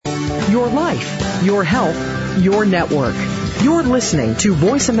your life, your health, your network. You're listening to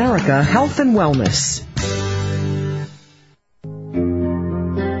Voice America Health and Wellness.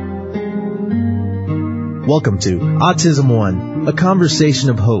 Welcome to Autism One, a conversation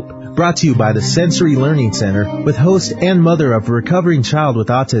of hope, brought to you by the Sensory Learning Center with host and mother of a recovering child with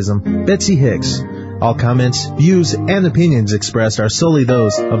autism, Betsy Hicks. All comments, views, and opinions expressed are solely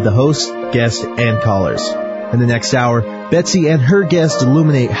those of the host, guest, and callers. In the next hour, Betsy and her guest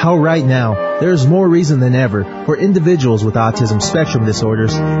illuminate how right now there is more reason than ever for individuals with autism spectrum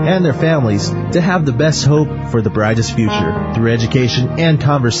disorders and their families to have the best hope for the brightest future. Through education and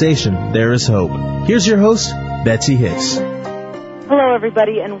conversation, there is hope. Here's your host, Betsy Hicks. Hello,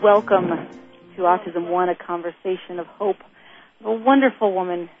 everybody, and welcome to Autism One, a conversation of hope. A wonderful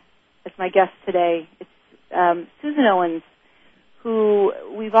woman as my guest today. It's Susan Owens, who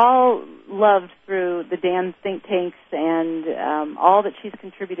we've all loved through the DAN think tanks and all that she's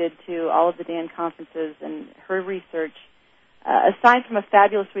contributed to all of the DAN conferences and her research. Aside from a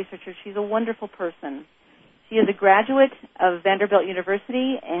fabulous researcher, she's a wonderful person. She is a graduate of Vanderbilt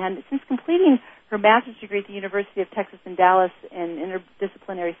University, and since completing her master's degree at the University of Texas in Dallas in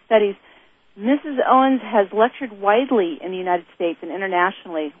interdisciplinary studies, Mrs. Owens has lectured widely in the United States and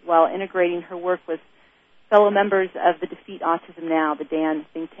internationally while integrating her work with fellow members of the Defeat Autism Now, the DAN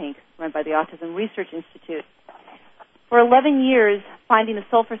think tank run by the Autism Research Institute. For 11 years, finding the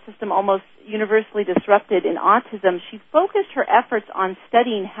sulfur system almost universally disrupted in autism, she focused her efforts on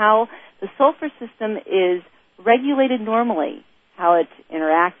studying how the sulfur system is regulated normally, how it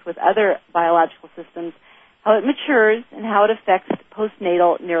interacts with other biological systems, how it matures, and how it affects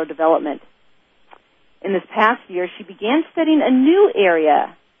postnatal neurodevelopment. In this past year, she began studying a new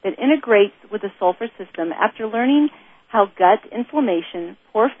area that integrates with the sulfur system after learning how gut inflammation,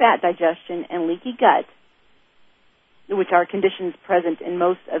 poor fat digestion, and leaky gut, which are conditions present in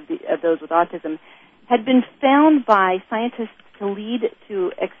most of those with autism, had been found by scientists to lead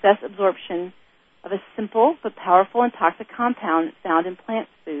to excess absorption of a simple but powerful and toxic compound found in plant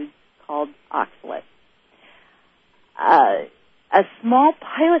foods called oxalate. A small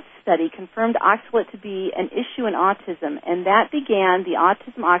pilot study confirmed oxalate to be an issue in autism, and that began the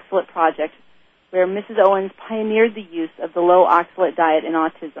Autism Oxalate Project, where Mrs. Owens pioneered the use of the low-oxalate diet in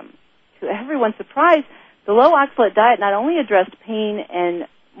autism. To everyone's surprise, the low-oxalate diet not only addressed pain and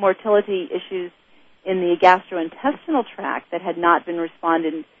motility issues in the gastrointestinal tract that had not been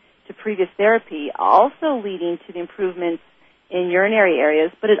responded to previous therapy, also leading to the improvements in urinary areas,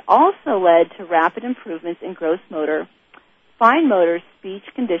 but it also led to rapid improvements in gross motor, fine motor, speech,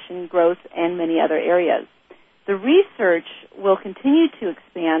 condition, growth, and many other areas. The research will continue to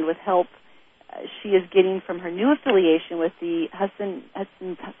expand with help she is getting from her new affiliation with the Husson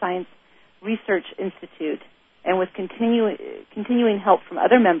Science Research Institute and with continuing help from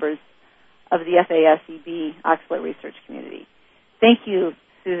other members of the FASEB Oxalate Research Community. Thank you,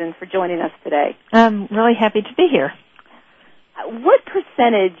 Susan, for joining us today. I'm really happy to be here. What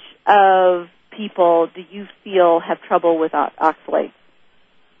percentage of people do you feel have trouble with oxalates?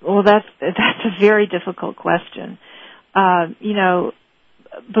 Well, that's a very difficult question. Before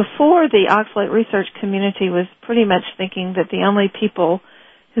the oxalate research community was pretty much thinking that the only people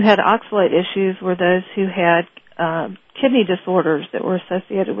who had oxalate issues were those who had kidney disorders that were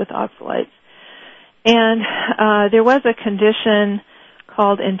associated with oxalates. And there was a condition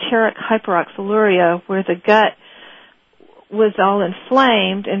called enteric hyperoxaluria where the gut was all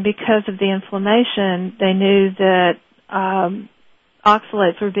inflamed, and because of the inflammation, they knew that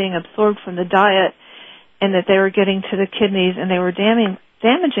oxalates were being absorbed from the diet and that they were getting to the kidneys and they were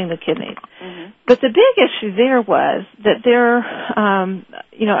damaging the kidneys. Mm-hmm. But the big issue there was that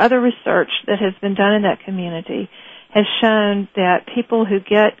other research that has been done in that community has shown that people who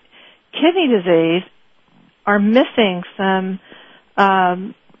get kidney disease are missing some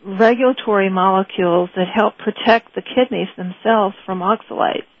regulatory molecules that help protect the kidneys themselves from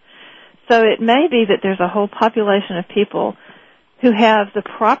oxalates. So it may be that there's a whole population of people who have the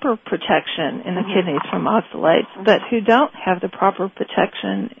proper protection in the kidneys from oxalates, but who don't have the proper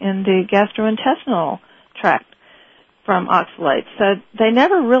protection in the gastrointestinal tract from oxalates. So they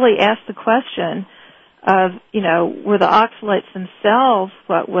never really asked the question of, were the oxalates themselves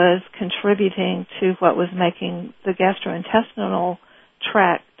what was contributing to what was making the gastrointestinal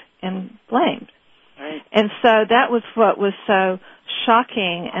tract inflamed. Right. And so that was what was so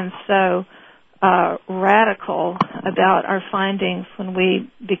shocking and so radical about our findings when we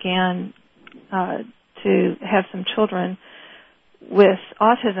began to have some children with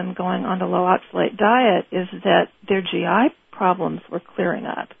autism going on the low-oxalate diet is that their GI problems were clearing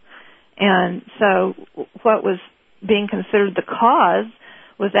up. And so what was being considered the cause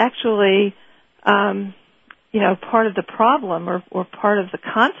was actually, part of the problem or part of the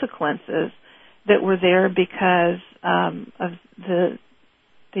consequences that were there because of the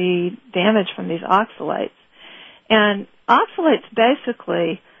damage from these oxalates. And oxalates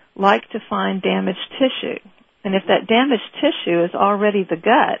basically like to find damaged tissue. And if that damaged tissue is already the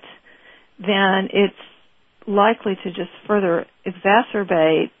gut, then it's likely to just further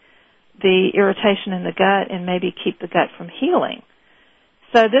exacerbate the irritation in the gut and maybe keep the gut from healing.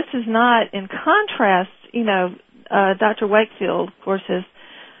 So this is not, in contrast, Dr. Wakefield, of course, has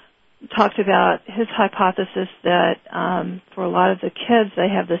talked about his hypothesis that for a lot of the kids, they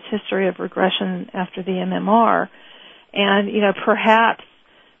have this history of regression after the MMR. And, perhaps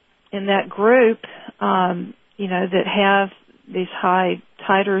in that group, that have these high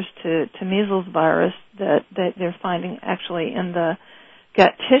titers to measles virus that they're finding actually in the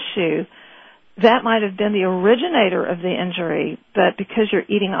gut tissue, that might have been the originator of the injury, but because you're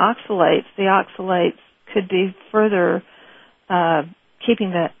eating oxalates, the oxalates could be further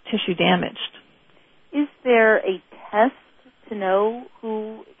keeping that tissue damaged. Is there a test to know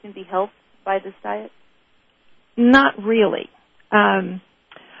who can be helped by this diet? Not really.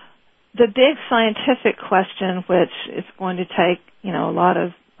 The big scientific question, which is going to take, a lot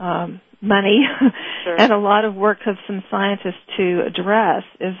of money Sure. and a lot of work of some scientists to address,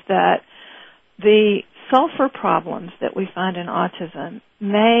 is that the sulfur problems that we find in autism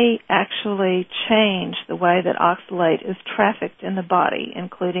may actually change the way that oxalate is trafficked in the body,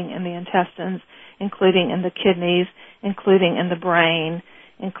 including in the intestines, including in the kidneys, including in the brain,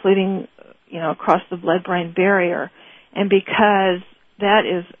 including, across the blood-brain barrier. And because that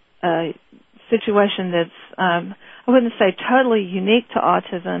is a situation that's, I wouldn't say totally unique to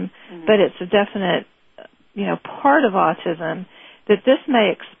autism, but it's a definite, part of autism, that this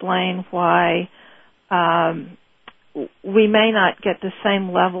may explain why we may not get the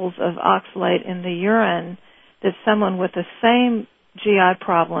same levels of oxalate in the urine that someone with the same GI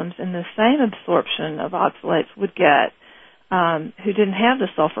problems and the same absorption of oxalates would get who didn't have the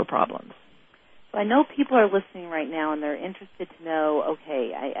sulfur problems. So I know people are listening right now and they're interested to know,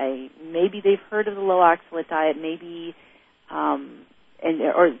 okay, maybe they've heard of the low-oxalate diet, maybe,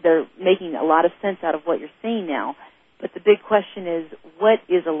 or they're making a lot of sense out of what you're saying now. But the big question is, what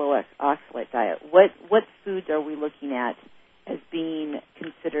is a low-oxalate diet? What foods are we looking at as being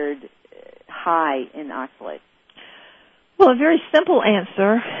considered high in oxalates? Well, a very simple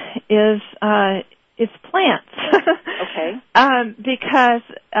answer is it's plants. Okay. Because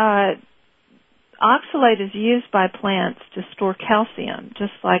oxalate is used by plants to store calcium,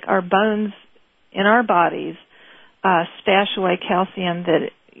 just like our bones in our bodies stash away calcium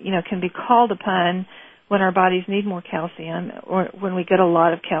that, can be called upon when our bodies need more calcium, or when we get a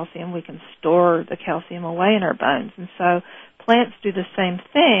lot of calcium, we can store the calcium away in our bones. And so plants do the same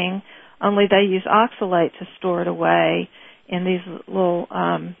thing, only they use oxalate to store it away in these little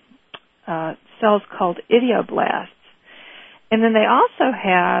cells called idioblasts. And then they also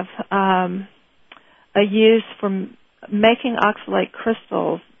have a use for making oxalate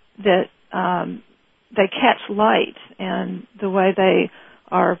crystals that they catch light, and the way they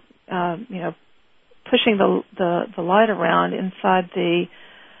are, pushing the light around inside the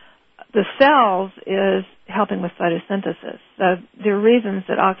cells is helping with photosynthesis. So there are reasons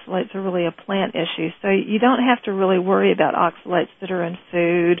that oxalates are really a plant issue. So you don't have to really worry about oxalates that are in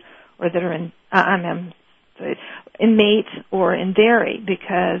food or that are in meat or in dairy,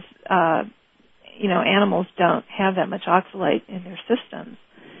 because animals don't have that much oxalate in their systems.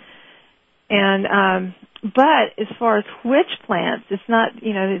 And but as far as which plants, it's not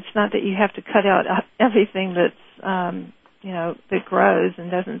that you have to cut out everything that's that grows and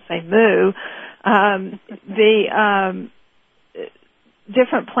doesn't say moo. The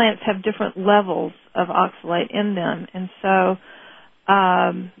different plants have different levels of oxalate in them, and so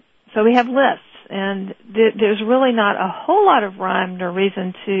we have lists, and there's really not a whole lot of rhyme nor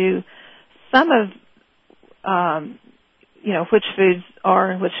reason to some of which foods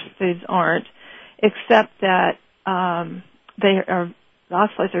are and which foods aren't, except that the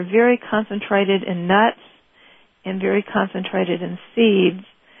oxalates are very concentrated in nuts and very concentrated in seeds,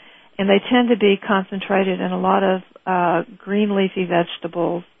 and they tend to be concentrated in a lot of green leafy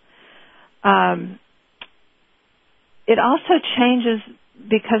vegetables. It also changes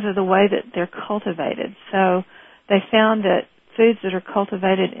because of the way that they're cultivated. So they found that foods that are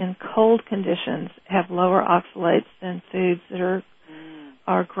cultivated in cold conditions have lower oxalates than foods that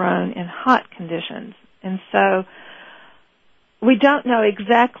are grown in hot conditions. And so we don't know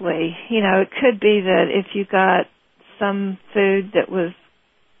exactly. It could be that if you got some food that was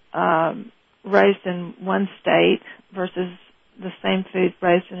raised in one state versus the same food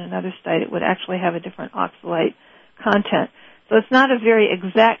raised in another state, it would actually have a different oxalate content. So it's not a very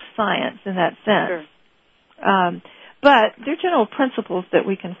exact science in that sense. Sure. But there are general principles that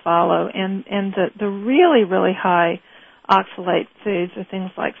we can follow, and the really, really high oxalate foods are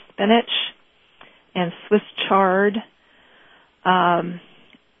things like spinach and Swiss chard, all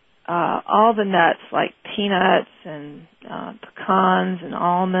the nuts like peanuts and pecans and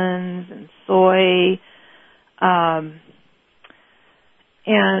almonds and soy.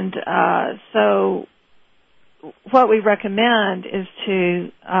 So what we recommend is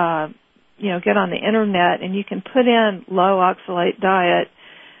to, get on the internet, and you can put in low oxalate diet,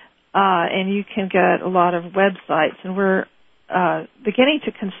 and you can get a lot of websites. And we're beginning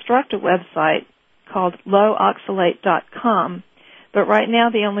to construct a website called Low-Oxalate.com, but right now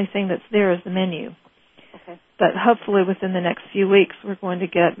the only thing that's there is the menu. Okay. But hopefully within the next few weeks we're going to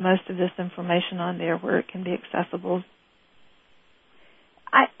get most of this information on there where it can be accessible.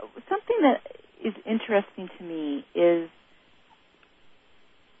 Something that is interesting to me is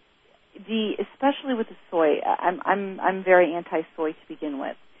especially with the soy. I'm very anti-soy to begin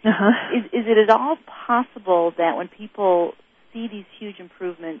with. Uh-huh. Is it at all possible that when people see these huge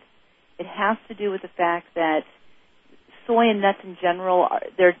improvements, it has to do with the fact that soy and nuts in general,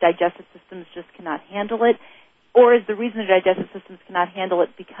 their digestive systems just cannot handle it? Or is the reason their digestive systems cannot handle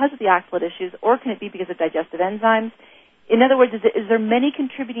it because of the oxalate issues, or can it be because of digestive enzymes? In other words, is there many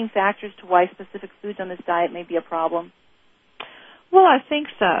contributing factors to why specific foods on this diet may be a problem? Well, I think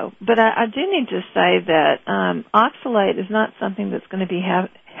so. But I do need to say that oxalate is not something that's going to be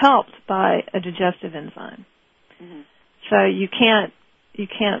helped by a digestive enzyme. Mm-hmm. So you can't.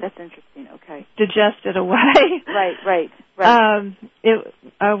 That's interesting. Okay. Digest it away. Right.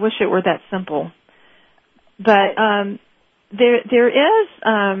 I wish it were that simple. But there is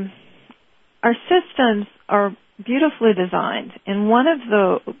our systems are beautifully designed, and one of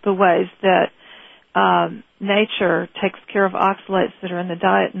the ways that nature takes care of oxalates that are in the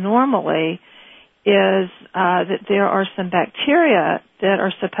diet normally is that there are some bacteria that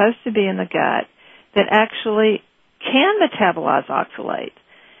are supposed to be in the gut that actually can metabolize oxalate.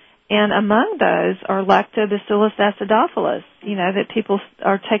 And among those are Lactobacillus acidophilus, that people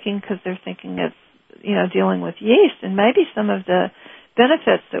are taking because they're thinking it's, dealing with yeast. And maybe some of the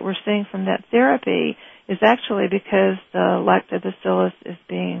benefits that we're seeing from that therapy is actually because the Lactobacillus is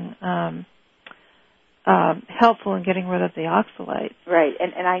being helpful in getting rid of the oxalate. Right.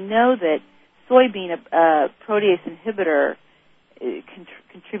 And I know that soybean, a protease inhibitor,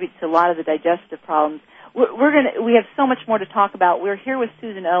 contributes to a lot of the digestive problems. We have so much more to talk about. We're here with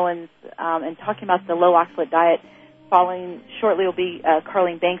Susan Owens and talking about the low oxalate diet. Following shortly will be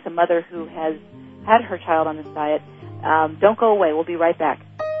Carline Banks, a mother who has had her child on this diet. Don't go away. We'll be right back.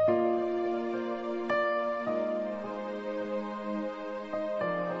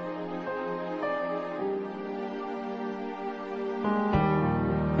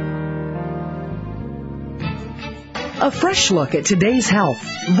 A fresh look at today's health.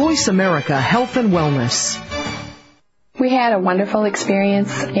 Voice America Health and Wellness. We had a wonderful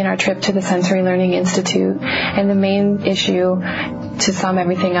experience in our trip to the Sensory Learning Institute, and the main issue, to sum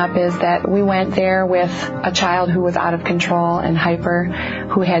everything up, is that we went there with a child who was out of control and hyper,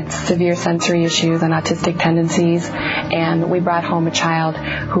 who had severe sensory issues and autistic tendencies, and we brought home a child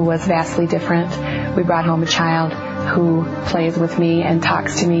who was vastly different. We brought home a child who plays with me and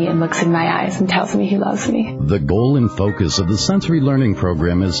talks to me and looks in my eyes and tells me he loves me. The goal and focus of the Sensory Learning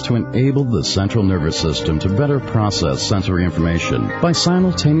Program is to enable the central nervous system to better process sensory information by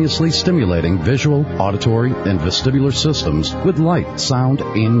simultaneously stimulating visual, auditory, and vestibular systems with light, sound,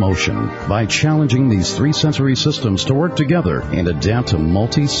 and motion. By challenging these three sensory systems to work together and adapt to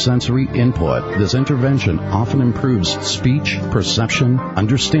multi-sensory input, this intervention often improves speech, perception,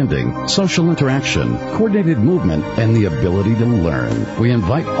 understanding, social interaction, coordinated movement, and the ability to learn. We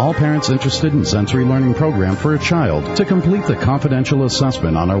invite all parents interested in Sensory Learning Program for a child to complete the confidential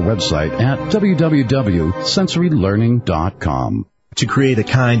assessment on our website at www.sensorylearning.com. To create a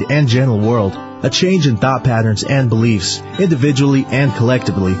kind and gentle world, a change in thought patterns and beliefs, individually and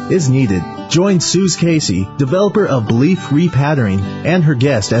collectively, is needed. Join Suze Casey, developer of Belief Repatterning, and her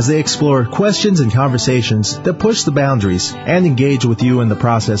guest as they explore questions and conversations that push the boundaries and engage with you in the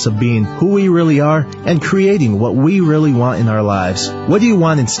process of being who we really are and creating what we really want in our lives. What do you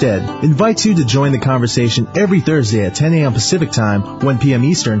want instead? Invites you to join the conversation every Thursday at 10 a.m. Pacific Time, 1 p.m.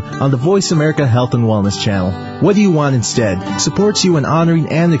 Eastern on the Voice America Health and Wellness channel. What do you want instead? Supports you in honoring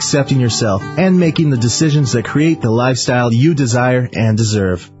and accepting yourself and making the decisions that create the lifestyle you desire and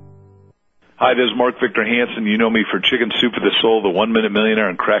deserve. Hi, this is Mark Victor Hansen. You know me for Chicken Soup for the Soul, the 1 Minute Millionaire,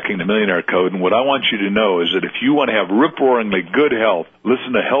 and Cracking the Millionaire Code. And what I want you to know is that if you want to have rip-roaringly good health,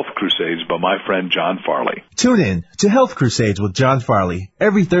 listen to Health Crusades by my friend John Farley. Tune in to Health Crusades with John Farley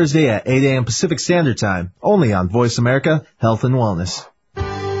every Thursday at 8 a.m. Pacific Standard Time, only on Voice America Health and Wellness.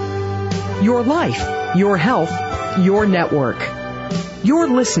 Your life, your health, your network. You're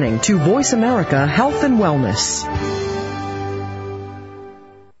listening to Voice America Health and Wellness.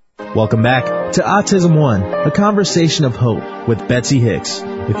 Welcome back to Autism One, a conversation of hope with Betsy Hicks.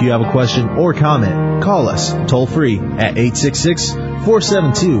 If you have a question or comment, call us toll free at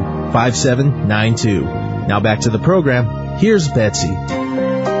 866-472-5792. Now back to the program. Here's Betsy.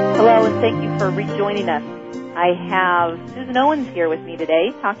 Hello, and thank you for rejoining us. I have Susan Owens here with me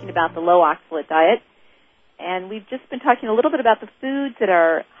today talking about the low-oxalate diet. And we've just been talking a little bit about the foods that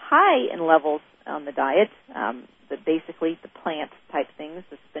are high in levels on the diet, basically the plant-type things,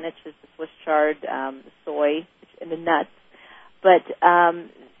 the spinach, the Swiss chard, the soy, and the nuts. But,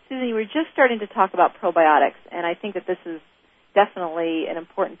 Susan, you were just starting to talk about probiotics, and I think that this is definitely an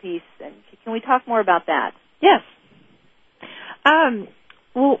important piece. And can we talk more about that? Yes.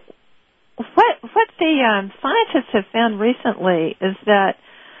 Well, what the scientists have found recently is that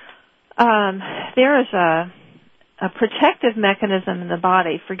there is a protective mechanism in the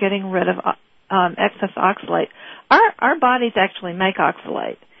body for getting rid of excess oxalate. Our bodies actually make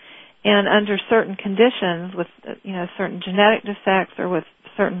oxalate, and under certain conditions, with certain genetic defects or with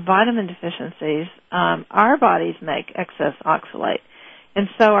certain vitamin deficiencies, our bodies make excess oxalate, and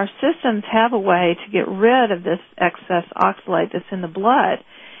so our systems have a way to get rid of this excess oxalate that's in the blood,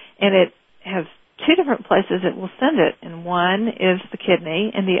 and it has two different places it will send it, and one is the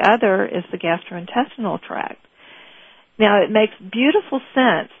kidney, and the other is the gastrointestinal tract. Now, it makes beautiful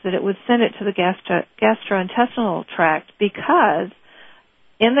sense that it would send it to the gastrointestinal tract because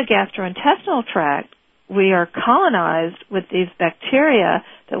in the gastrointestinal tract, we are colonized with these bacteria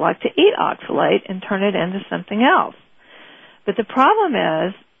that like to eat oxalate and turn it into something else. But the problem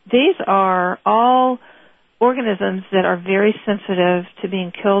is these are all organisms that are very sensitive to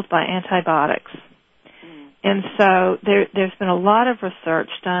being killed by antibiotics. And so there's been a lot of research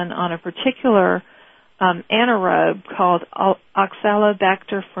done on a particular anaerobe called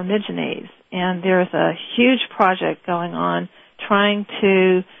Oxalobacter formigenes, and there's a huge project going on trying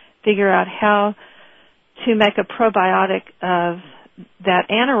to figure out how to make a probiotic of that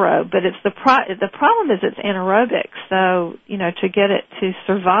anaerobe. But the problem is it's anaerobic, so to get it to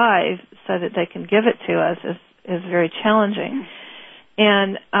survive so that they can give it to us is very challenging.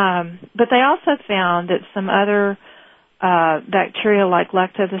 And but they also found that some other bacteria like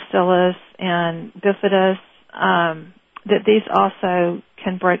lactobacillus and bifidus, that these also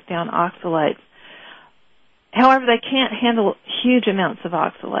can break down oxalates. However, they can't handle huge amounts of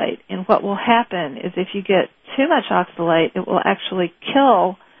oxalate, and what will happen is if you get too much oxalate, it will actually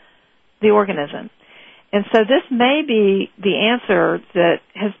kill the organism. And so this may be the answer that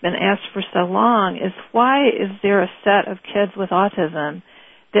has been asked for so long, is why is there a set of kids with autism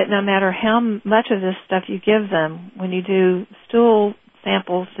that no matter how much of this stuff you give them, when you do stool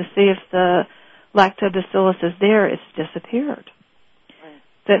samples to see if the lactobacillus is there, it's disappeared. Right.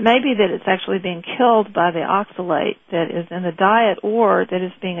 That may be that it's actually being killed by the oxalate that is in the diet or that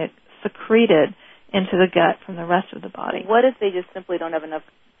is being secreted into the gut from the rest of the body. What if they just simply don't have enough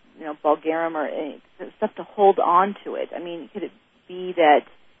bulgarum or any stuff to hold on to it? I mean, could it be that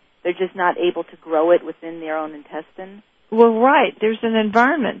they're just not able to grow it within their own intestine? Well, right. There's an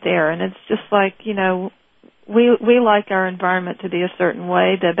environment there, and it's just like, we like our environment to be a certain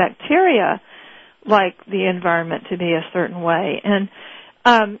way. The bacteria like the environment to be a certain way. And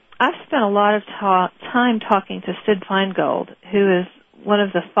I've spent a lot of time talking to Sid Feingold, who is one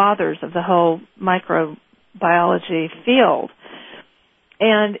of the fathers of the whole microbiology field.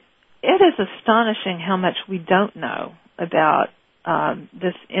 And it is astonishing how much we don't know about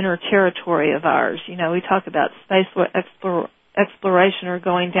this inner territory of ours. We talk about space exploration or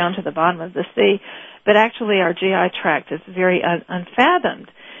going down to the bottom of the sea, but actually our GI tract is very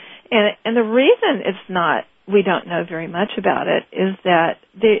unfathomed. And the reason we don't know very much about it is that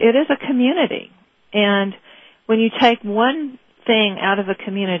it is a community. And when you take one thing out of a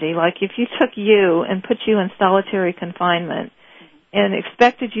community, like if you took you and put you in solitary confinement and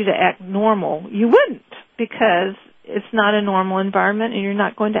expected you to act normal, you wouldn't, because it's not a normal environment and you're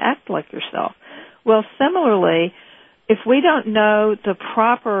not going to act like yourself. Well, similarly, if we don't know the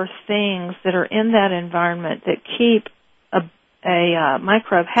proper things that are in that environment that keep a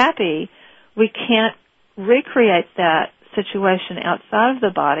microbe happy, we can't recreate that situation outside of the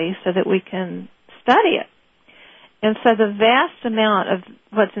body so that we can study it. And so the vast amount of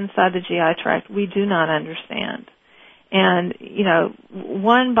what's inside the GI tract we do not understand. And,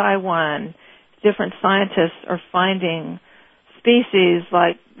 one by one, different scientists are finding species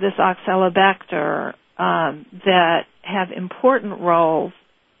like this Oxalobacter that have important roles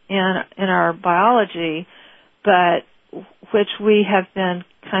in our biology, but which we have been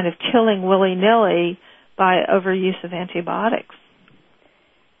kind of killing willy-nilly by overuse of antibiotics.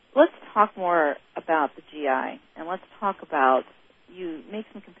 Let's talk more about the GI, and let's talk about, you make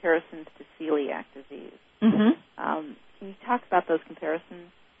some comparisons to celiac disease. Mm-hmm. Can you talk about those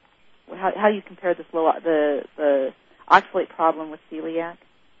comparisons? How you compare this the oxalate problem with celiac?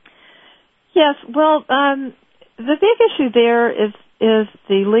 Yes, well, the big issue there is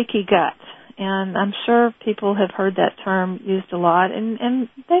the leaky gut. And I'm sure people have heard that term used a lot, and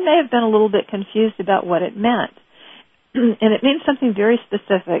they may have been a little bit confused about what it meant. And it means something very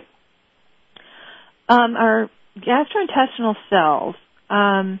specific. Our gastrointestinal cells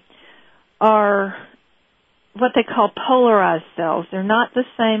are what they call polarized cells. They're not the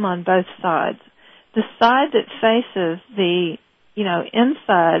same on both sides. The side that faces the,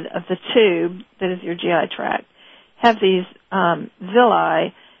 inside of the tube that is your GI tract have these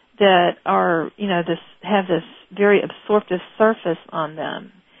villi that are, have this very absorptive surface on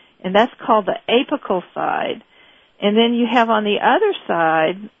them. And that's called the apical side. And then you have on the other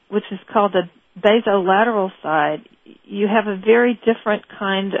side, which is called the basolateral side, you have a very different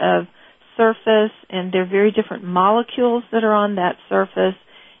kind of surface, and they're very different molecules that are on that surface,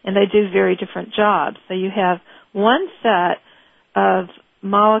 and they do very different jobs. So you have one set of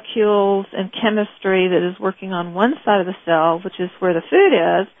molecules and chemistry that is working on one side of the cell, which is where the food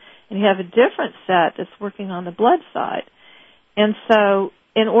is, and you have a different set that's working on the blood side. And so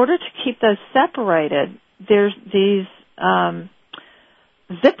in order to keep those separated, there's these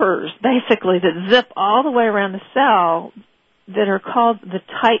zippers, basically, that zip all the way around the cell that are called the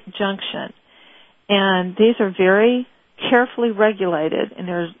tight junction. And these are very carefully regulated, and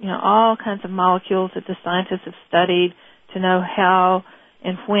there's all kinds of molecules that the scientists have studied to know how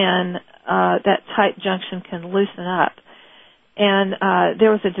and when that tight junction can loosen up. And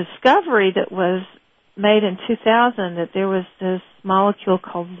there was a discovery that was made in 2000 that there was this molecule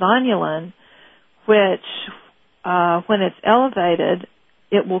called zonulin, which, when it's elevated,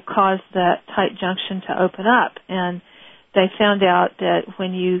 it will cause that tight junction to open up. And they found out that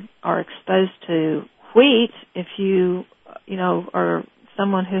when you are exposed to wheat, if you are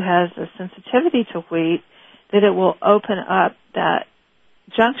someone who has a sensitivity to wheat, that it will open up that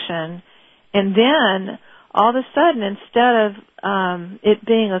junction. And then all of a sudden, instead of it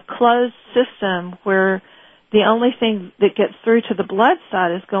being a closed system where the only thing that gets through to the blood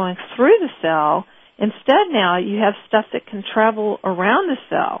side is going through the cell, instead now you have stuff that can travel around the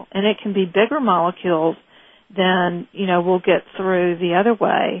cell, and it can be bigger molecules than, will get through the other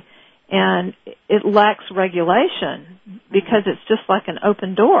way. And it lacks regulation because it's just like an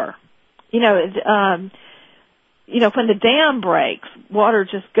open door. When the dam breaks, water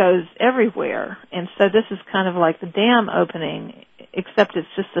just goes everywhere. And so this is kind of like the dam opening, except it's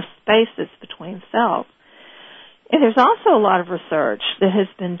just a space that's between cells. And there's also a lot of research that has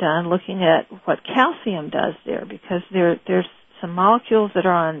been done looking at what calcium does there, because there's some molecules that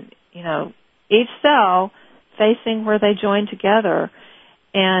are on, each cell facing where they join together.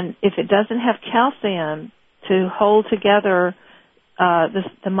 And if it doesn't have calcium to hold together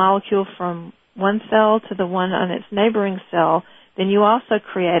the molecule from one cell to the one on its neighboring cell, then you also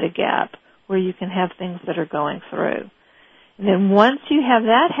create a gap where you can have things that are going through. And then once you have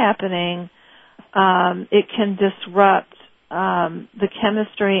that happening, it can disrupt the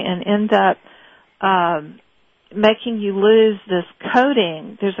chemistry and end up making you lose this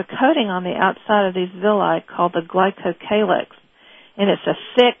coating. There's a coating on the outside of these villi called the glycocalyx, and it's a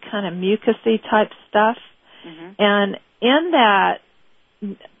thick kind of mucousy type stuff. Mm-hmm. And in that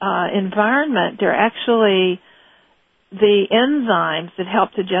environment, they're actually the enzymes that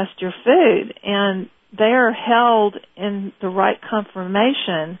help digest your food, and they are held in the right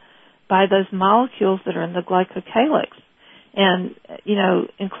conformation by those molecules that are in the glycocalyx. And,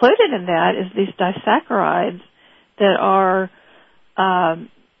 included in that is these disaccharides that are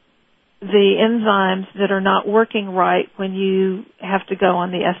the enzymes that are not working right when you have to go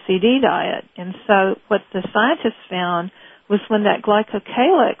on the SCD diet. And so what the scientists found was when that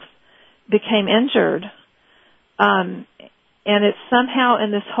glycocalyx became injured, and it's somehow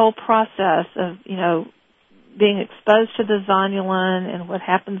in this whole process of, being exposed to the zonulin and what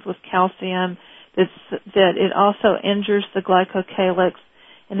happens with calcium, that it also injures the glycocalyx.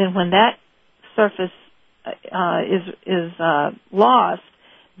 And then when that surface is lost,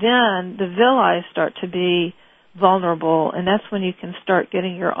 then the villi start to be vulnerable, and that's when you can start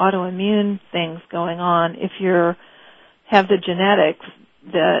getting your autoimmune things going on if you have the genetics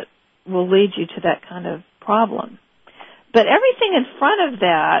that will lead you to that kind of problem. But everything in front of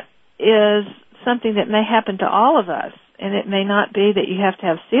that is something that may happen to all of us, and it may not be that you have to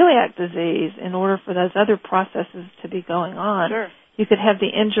have celiac disease in order for those other processes to be going on. Sure. You could have the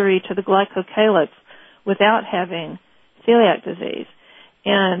injury to the glycocalyx without having celiac disease.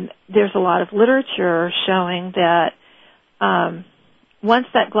 And there's a lot of literature showing that once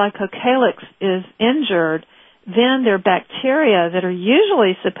that glycocalyx is injured, then there are bacteria that are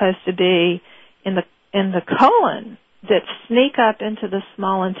usually supposed to be in the colon that sneak up into the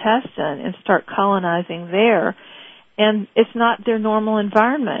small intestine and start colonizing there. And it's not their normal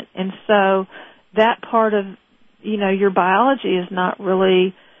environment. And so that part of, your biology is not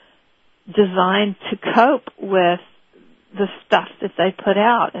really designed to cope with the stuff that they put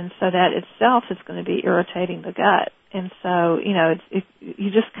out. And so that itself is going to be irritating the gut. And so, you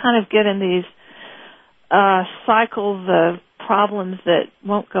just kind of get in these cycles of problems that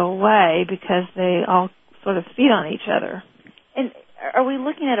won't go away because they all sort of feed on each other. And are we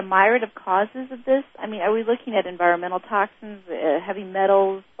looking at a myriad of causes of this? I mean, are we looking at environmental toxins, heavy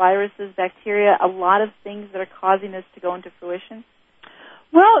metals, viruses, bacteria, a lot of things that are causing this to go into fruition?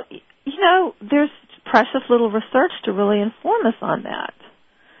 Well, there's precious little research to really inform us on that.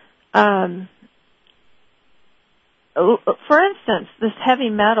 For instance, this heavy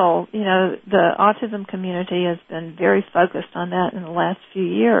metal, the autism community has been very focused on that in the last few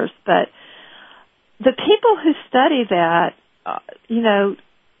years, but the people who study that,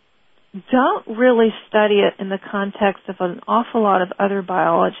 don't really study it in the context of an awful lot of other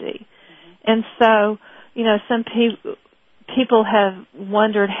biology. Mm-hmm. And so, some people have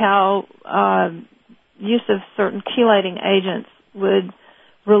wondered how use of certain chelating agents would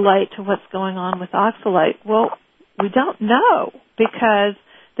relate to what's going on with oxalate. Well, we don't know because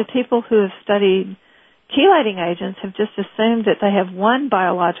the people who have studied chelating agents have just assumed that they have one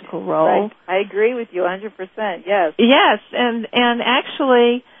biological role. Right. I agree with you 100%, yes. Yes, and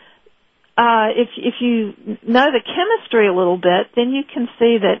actually, if you know the chemistry a little bit, then you can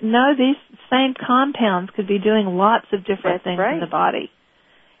see that, these same compounds could be doing lots of different things in the body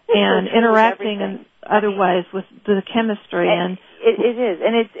and interacting in other ways with the chemistry. And it is,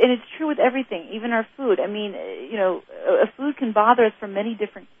 and it's true with everything, even our food. I mean, a food can bother us for many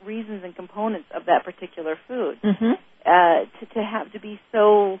different reasons and components of that particular food. Mm-hmm. To have to be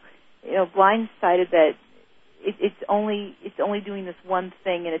so, blindsided that it's only doing this one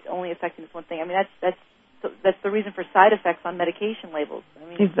thing and it's only affecting this one thing. I mean, that's the reason for side effects on medication labels. I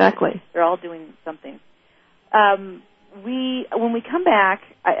mean, exactly. They're all doing something. When we come back,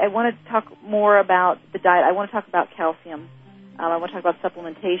 I want to talk more about the diet. I want to talk about calcium. I want to talk about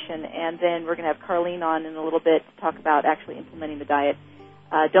supplementation, and then we're going to have Carline on in a little bit to talk about actually implementing the diet.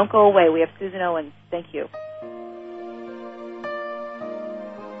 Don't go away. We have Susan Owens. Thank you.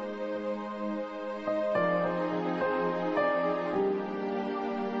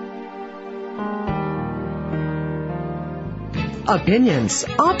 Opinions,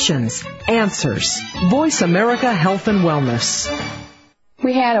 options, answers. Voice America Health and Wellness.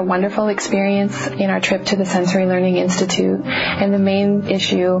 We had a wonderful experience in our trip to the Sensory Learning Institute, and the main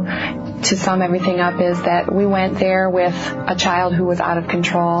issue to sum everything up is that we went there with a child who was out of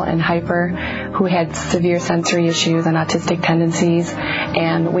control and hyper, who had severe sensory issues and autistic tendencies,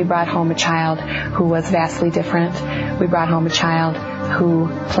 and we brought home a child who was vastly different. We brought home a child who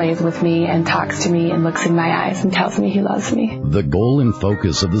plays with me and talks to me and looks in my eyes and tells me he loves me. The goal and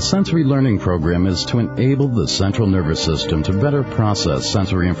focus of the Sensory Learning Program is to enable the central nervous system to better process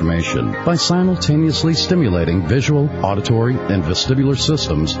sensory information by simultaneously stimulating visual, auditory, and vestibular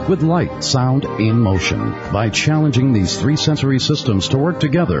systems with light, sound, and motion. By challenging these three sensory systems to work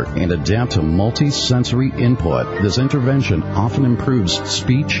together and adapt to multi-sensory input, this intervention often improves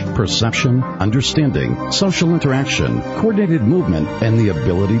speech, perception, understanding, social interaction, coordinated movement, and the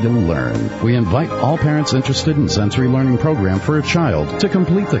ability to learn. We invite all parents interested in sensory learning program for a child to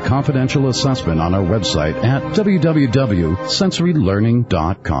complete the confidential assessment on our website at www.sensorylearning.com.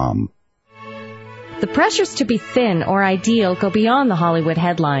 The pressures to be thin or ideal go beyond the Hollywood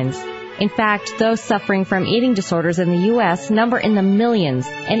headlines. In fact, those suffering from eating disorders in the U.S. number in the millions,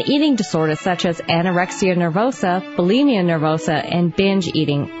 and eating disorders such as anorexia nervosa, bulimia nervosa, and binge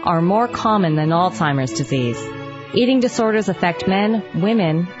eating are more common than Alzheimer's disease. Eating disorders affect men,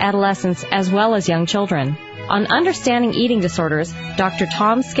 women, adolescents, as well as young children. On Understanding Eating Disorders, Dr.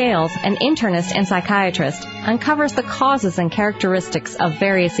 Tom Scales, an internist and psychiatrist, uncovers the causes and characteristics of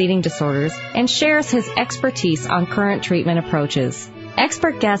various eating disorders and shares his expertise on current treatment approaches.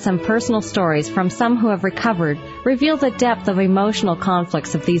 Expert guests and personal stories from some who have recovered reveal the depth of emotional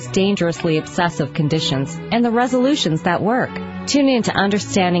conflicts of these dangerously obsessive conditions and the resolutions that work. Tune in to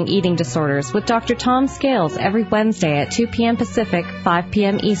Understanding Eating Disorders with Dr. Tom Scales every Wednesday at 2 p.m. Pacific, 5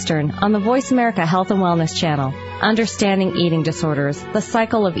 p.m. Eastern on the Voice America Health and Wellness Channel. Understanding Eating Disorders, the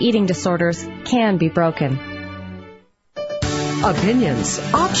cycle of eating disorders can be broken. Opinions,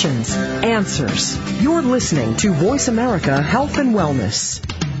 options, answers. You're listening to Voice America Health and Wellness.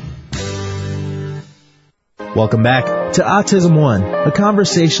 Welcome back to Autism One, a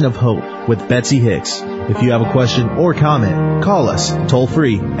conversation of hope with Betsy Hicks. If you have a question or comment, call us toll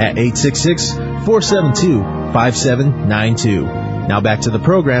free at 866-472-5792. Now back to the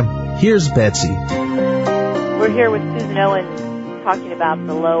program. Here's Betsy. We're here with Susan Owens talking about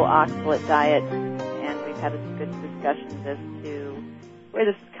the low-oxalate diet, and we've had some good discussions as to where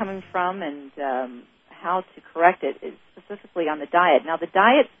this is coming from and how to correct it, specifically on the diet. Now, the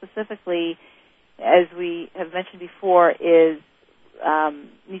diet specifically, as we have mentioned before,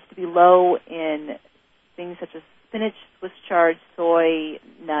 needs to be low in things such as spinach, Swiss chard, soy,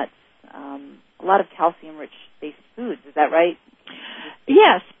 nuts, a lot of calcium-rich based foods. Is that right?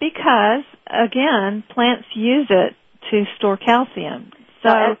 Yes, because, again, plants use it to store calcium.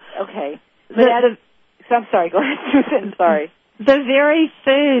 So, okay. I'm sorry. Go ahead, Susan. Sorry. The very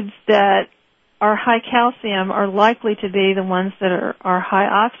foods that are high calcium are likely to be the ones that are high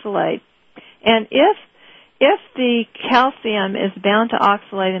oxalate. And if the calcium is bound to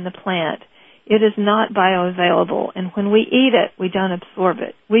oxalate in the plant, it is not bioavailable. And when we eat it, we don't absorb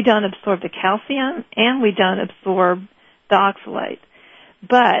it. We don't absorb the calcium, and we don't absorb the oxalate.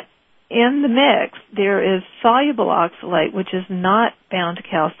 But in the mix, there is soluble oxalate, which is not bound to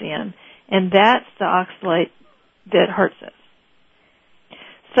calcium, and that's the oxalate that hurts us.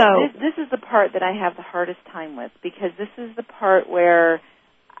 So this is the part that I have the hardest time with, because this is the part where,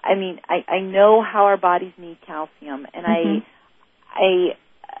 I know how our bodies need calcium, and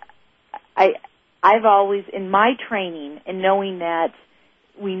I've always, in my training, and knowing that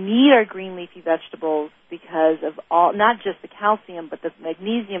we need our green leafy vegetables because of all, not just the calcium, but the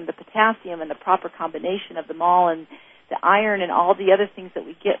magnesium, the potassium, and the proper combination of them all, and the iron and all the other things that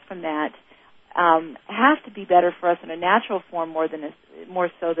we get from that, have to be better for us in a natural form more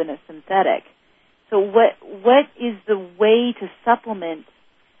so than a synthetic. So what is the way to supplement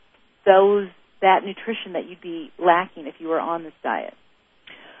that nutrition that you'd be lacking if you were on this diet?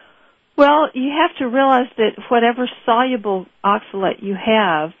 Well, you have to realize that whatever soluble oxalate you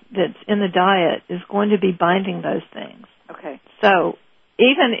have that's in the diet is going to be binding those things. Okay. So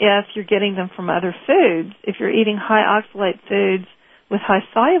even if you're getting them from other foods, if you're eating high oxalate foods with high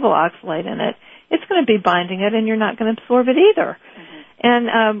soluble oxalate in it, it's going to be binding it, and you're not going to absorb it either. Mm-hmm.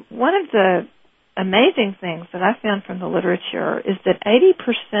 And one of the amazing things that I found from the literature is that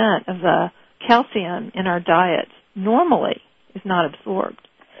 80% of the calcium in our diets normally is not absorbed.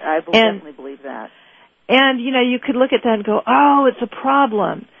 I definitely believe that. And, you could look at that and go, oh, it's a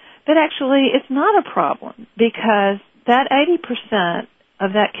problem. But actually, it's not a problem, because that 80%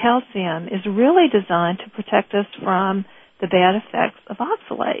 of that calcium is really designed to protect us from the bad effects of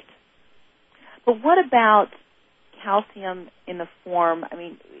oxalate. But what about calcium in the form, I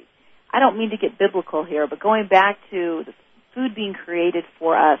don't mean to get biblical here, but going back to the food being created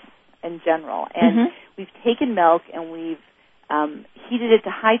for us in general, and we've taken milk and we've heated it to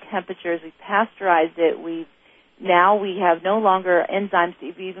high temperatures, we've pasteurized it, we have no longer enzymes to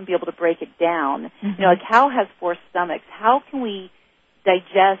even be able to break it down. A cow has 4 stomachs. How can we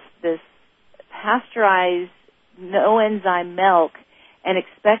digest this pasteurized, no enzyme milk and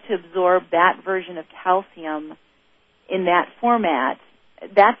expect to absorb that version of calcium in that format?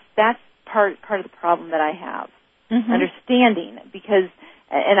 That's part of the problem that I have. Understanding, because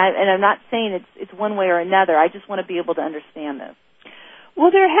and I'm not saying it's one way or another. I just want to be able to understand this. Well,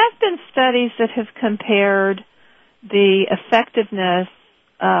 there have been studies that have compared the effectiveness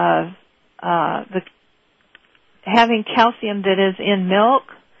of having calcium that is in milk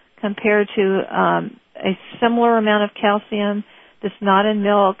compared to a similar amount of calcium that's not in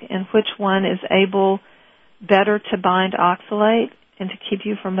milk, and which one is able better to bind oxalate and to keep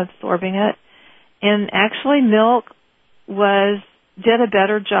you from absorbing it. And actually, milk did a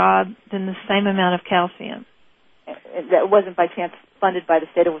better job than the same amount of calcium. That wasn't by chance funded by the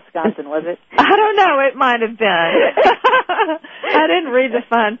state of Wisconsin, was it? I don't know. It might have been. I didn't read the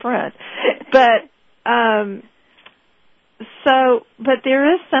fine print. But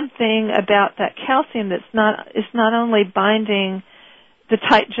there is something about that calcium it's not only binding the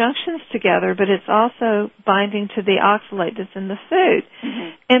tight junctions together, but it's also binding to the oxalate that's in the food.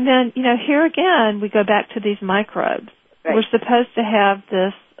 And then, here again, we go back to these microbes. Right. We're supposed to have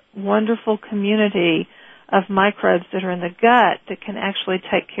this wonderful community of microbes that are in the gut that can actually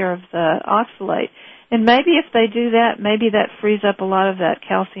take care of the oxalate. And maybe if they do that, maybe that frees up a lot of that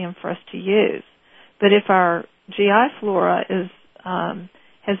calcium for us to use. But if our GI flora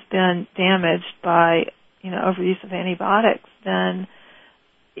has been damaged by, overuse of antibiotics, then,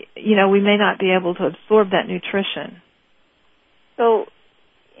 we may not be able to absorb that nutrition. So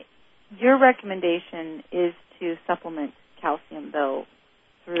your recommendation is to supplement calcium, though,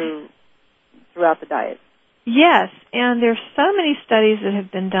 throughout the diet. Yes, and there's so many studies that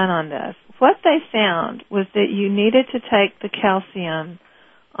have been done on this. What they found was that you needed to take the calcium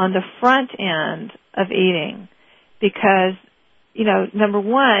on the front end of eating because, number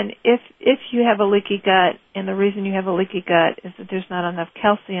one, if you have a leaky gut, and the reason you have a leaky gut is that there's not enough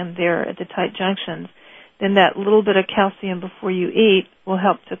calcium there at the tight junctions, then that little bit of calcium before you eat will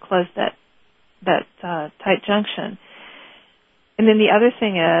help to close that tight junction. And then the other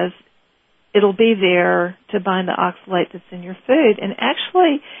thing is, it'll be there to bind the oxalate that's in your food. And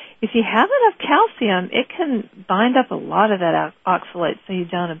actually, if you have enough calcium, it can bind up a lot of that oxalate so you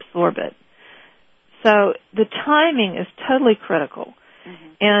don't absorb it. So the timing is totally critical.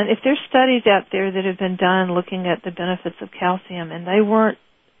 Mm-hmm. And if there's studies out there that have been done looking at the benefits of calcium and they weren't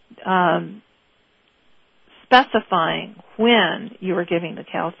specifying when you were giving the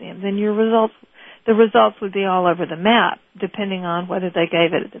calcium, then the results would be all over the map, depending on whether they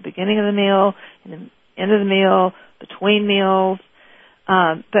gave it at the beginning of the meal, in the end of the meal, between meals.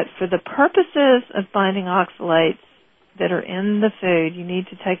 But for the purposes of binding oxalates that are in the food, you need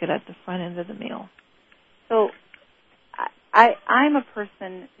to take it at the front end of the meal. So I'm a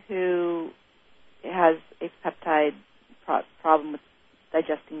person who has a peptide problem with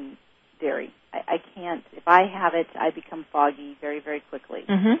digesting dairy. I can't. If I have it, I become foggy very, very quickly.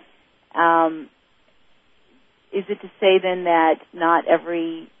 Mm-hmm. Is it to say then that not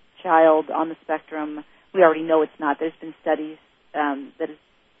every child on the spectrum, we already know it's not. There's been studies that has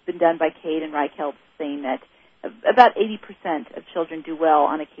been done by Cade and Reichelt saying that about 80% of children do well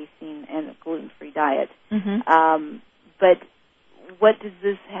on a casein and a gluten-free diet. Mm-hmm. But what does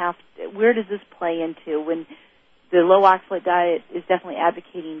this where does this play into when the low-oxalate diet is definitely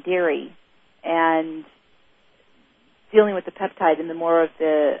advocating dairy and dealing with the peptide and the more of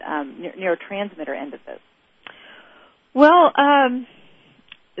the neurotransmitter end of this? Well,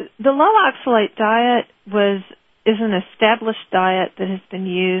 the low-oxalate diet is an established diet that has been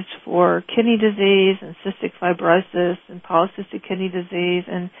used for kidney disease and cystic fibrosis and polycystic kidney disease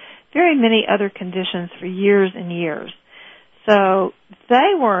and very many other conditions for years and years. So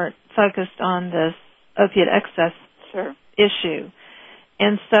they weren't focused on this opiate excess issue.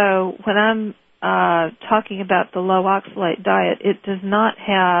 And so when I'm talking about the low-oxalate diet, it does not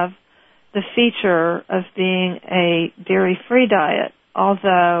have the feature of being a dairy-free diet,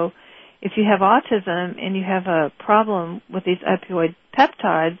 although if you have autism and you have a problem with these opioid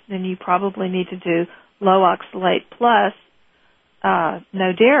peptides, then you probably need to do low-oxalate plus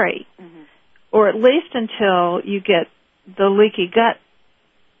no dairy, mm-hmm. or at least until you get the leaky gut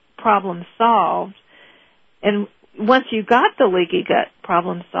problem solved. And once you got the leaky gut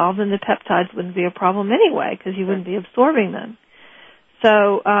problem solved, then the peptides wouldn't be a problem anyway because you wouldn't be absorbing them.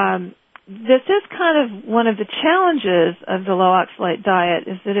 So this is kind of one of the challenges of the low-oxalate diet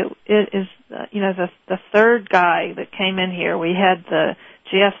is that it is, the third guy that came in here. We had the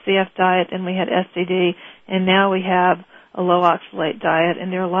GFCF diet and we had SCD, and now we have a low-oxalate diet,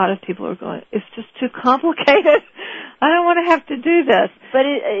 and there are a lot of people who are going, it's just too complicated. I don't want to have to do this. But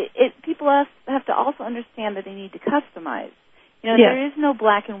people have to also understand that they need to customize. Yes. There is no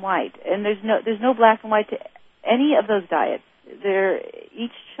black and white, and there's no black and white to any of those diets.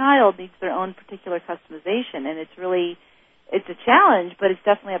 Each child needs their own particular customization, and it's a challenge, but it's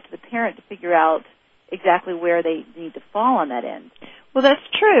definitely up to the parent to figure out exactly where they need to fall on that end. Well, that's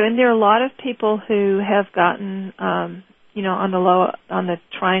true, and there are a lot of people who have gotten, on the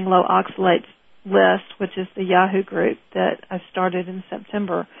Trying Low Oxalates list, which is the Yahoo group that I started in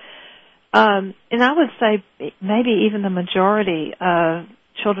September. And I would say maybe even the majority of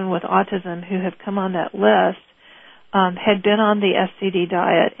children with autism who have come on that list had been on the SCD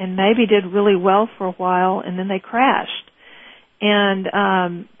diet and maybe did really well for a while, and then they crashed. And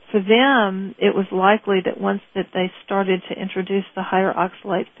for them, it was likely that once that they started to introduce the higher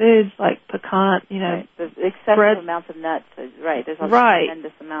oxalate foods like pecan, right. The excessive bread, amounts of nuts. Right, there's a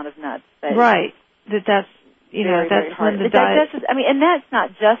tremendous amount of nuts. Right, that's very, that's very hard. when the diet. And that's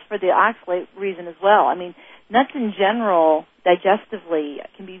not just for the oxalate reason as well. I mean, nuts in general, digestively,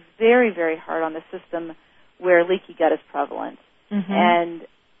 can be very, very hard on the system where leaky gut is prevalent. Mm-hmm. And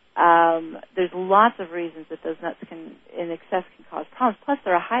There's lots of reasons that those nuts in excess can cause problems. Plus,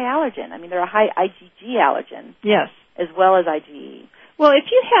 they're a high allergen. I mean, they're a high IgG allergen. Yes. As well as IgE. Well, if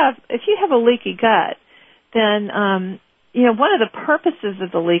you have a leaky gut, then one of the purposes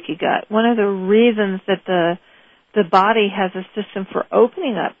of the leaky gut, one of the reasons that the body has a system for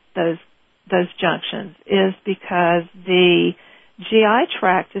opening up those junctions is because the GI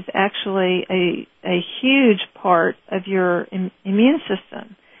tract is actually a huge part of your immune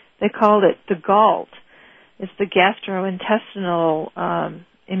system. They call it the GALT. It's the gastrointestinal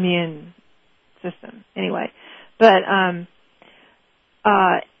immune system. Anyway, but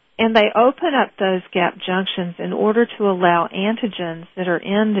and they open up those gap junctions in order to allow antigens that are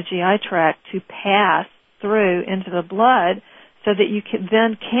in the GI tract to pass through into the blood so that you can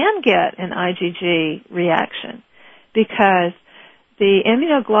get an IgG reaction, because the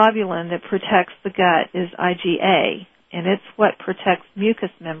immunoglobulin that protects the gut is IgA, and it's what protects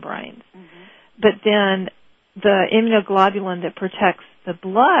mucous membranes. Mm-hmm. But then the immunoglobulin that protects the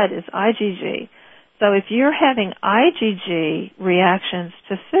blood is IgG. So if you're having IgG reactions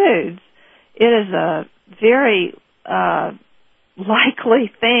to foods, it is a very likely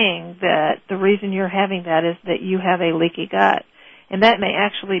thing that the reason you're having that is that you have a leaky gut. And that may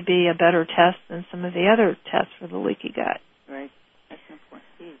actually be a better test than some of the other tests for the leaky gut. Right. That's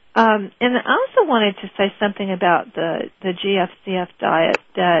important piece. And I also wanted to say something about the GFCF diet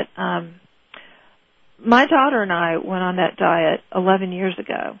that my daughter and I went on that diet 11 years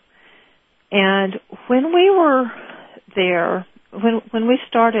ago. And when we were there, when we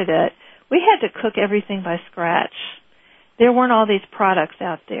started it, we had to cook everything by scratch. There weren't all these products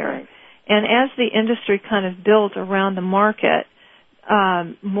out there. Right. And as the industry kind of built around the market,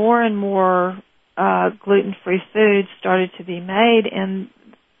 more and more gluten-free foods started to be made, and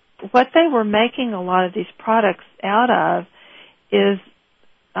what they were making a lot of these products out of is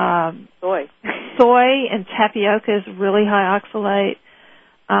soy. Soy and tapioca is really high oxalate.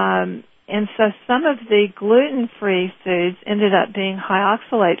 And so some of the gluten-free foods ended up being high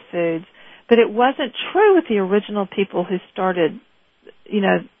oxalate foods, but it wasn't true with the original people who started,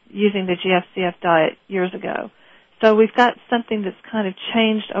 using the GFCF diet years ago. So we've got something that's kind of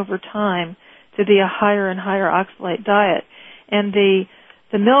changed over time to be a higher and higher oxalate diet. And the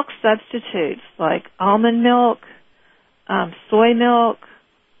milk substitutes like almond milk, soy milk,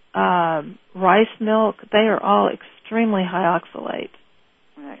 rice milk, they are all extremely high oxalate.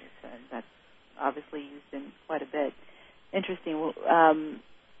 Right. That's obviously used in quite a bit. Interesting. Well,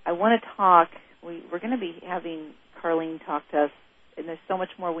 I want to talk, we're going to be having Carline talk to us, and there's so much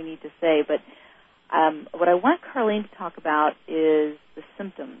more we need to say, but what I want Carline to talk about is the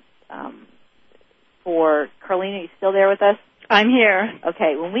symptoms. For Carline, are you still there with us? I'm here.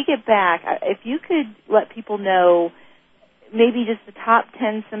 Okay, when we get back, if you could let people know maybe just the top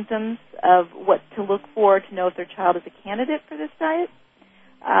 10 symptoms of what to look for to know if their child is a candidate for this diet,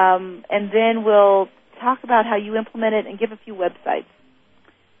 and then we'll talk about how you implement it and give a few websites,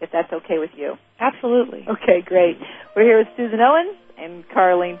 if that's okay with you. Absolutely. Okay, great. We're here with Susan Owens and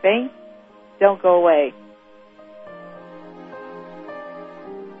Carline Banks. Don't go away.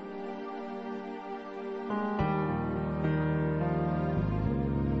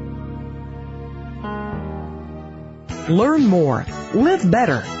 Learn more. Live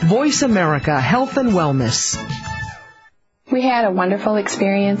better. Voice America Health and Wellness. We had a wonderful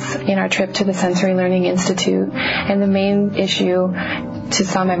experience in our trip to the Sensory Learning Institute, and the main issue, to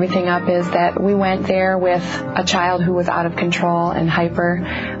sum everything up, is that we went there with a child who was out of control and hyper,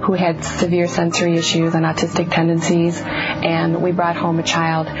 who had severe sensory issues and autistic tendencies, and we brought home a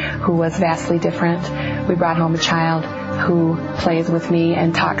child who was vastly different. We brought home a child who plays with me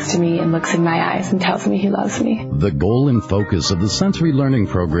and talks to me and looks in my eyes and tells me he loves me. The goal and focus of the Sensory Learning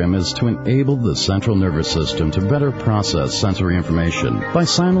Program is to enable the central nervous system to better process sensory information by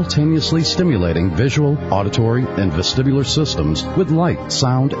simultaneously stimulating visual, auditory, and vestibular systems with light,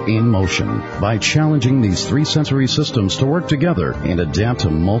 sound, and motion. By challenging these three sensory systems to work together and adapt to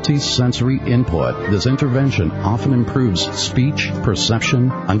multi-sensory input, this intervention often improves speech,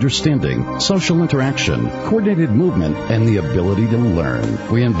 perception, understanding, social interaction, coordinated movement, and the ability to learn.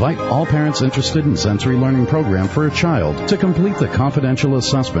 We invite all parents interested in sensory learning program for a child to complete the confidential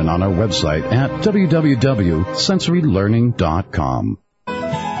assessment on our website at www.sensorylearning.com.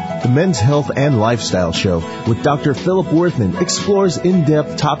 The Men's Health and Lifestyle Show with Dr. Philip Worthman explores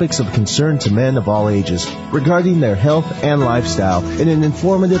in-depth topics of concern to men of all ages regarding their health and lifestyle in an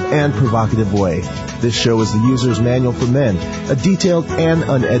informative and provocative way. This show is the user's manual for men, a detailed and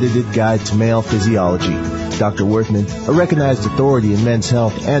unedited guide to male physiology. Dr. Worthman, a recognized authority in men's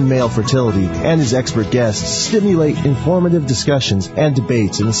health and male fertility, and his expert guests stimulate informative discussions and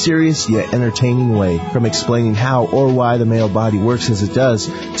debates in a serious yet entertaining way, from explaining how or why the male body works as it does,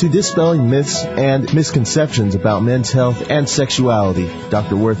 to dispelling myths and misconceptions about men's health and sexuality.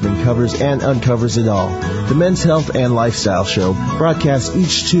 Dr. Worthman covers and uncovers it all. The Men's Health and Lifestyle Show broadcasts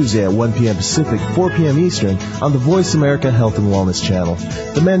each Tuesday at 1 p.m. Pacific, 4 p.m. Eastern on the Voice America Health and Wellness Channel.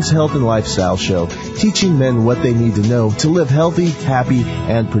 The Men's Health and Lifestyle Show, teaching men what they need to know to live healthy, happy,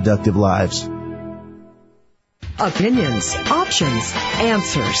 and productive lives. Opinions, options,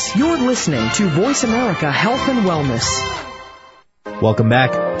 answers. You're listening to Voice America Health and Wellness. Welcome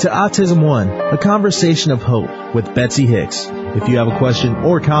back to Autism One, a conversation of hope with Betsy Hicks. If you have a question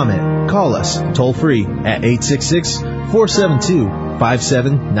or comment, call us toll-free at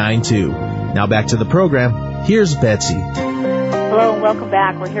 866-472-5792. Now back to the program. Here's Betsy. Hello and welcome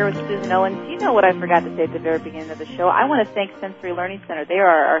back. We're here with Susan Owens. You know what I forgot to say at the very beginning of the show? I want to thank Sensory Learning Center. They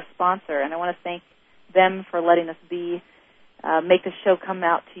are our sponsor, and I want to thank them for letting us make the show come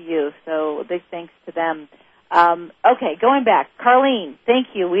out to you. So big thanks to them. Okay, going back. Carline, thank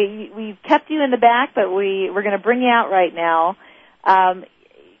you. We've kept you in the back, but we're going to bring you out right now.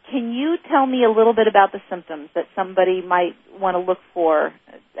 Can you tell me a little bit about the symptoms that somebody might want to look for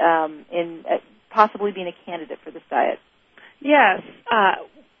in possibly being a candidate for this diet? Yes.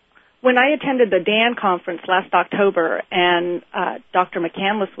 When I attended the DAN conference last October, and Dr.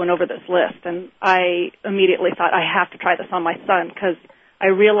 McCandless went over this list, and I immediately thought, I have to try this on my son, because I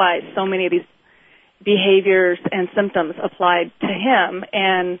realized so many of these behaviors and symptoms applied to him,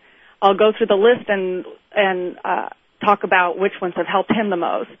 and I'll go through the list and talk about which ones have helped him the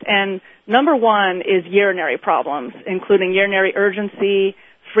most. And number one is urinary problems, including urinary urgency,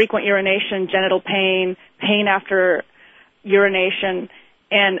 frequent urination, genital pain, pain after urination,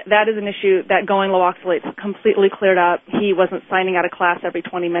 and that is an issue that going low-oxalates completely cleared up. He wasn't signing out of class every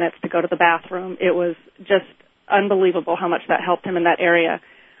 20 minutes to go to the bathroom. It was just unbelievable how much that helped him in that area.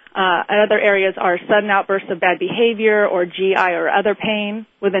 Other areas are sudden outbursts of bad behavior or GI or other pain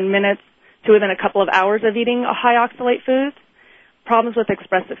within minutes to within a couple of hours of eating a high-oxalate food. Problems with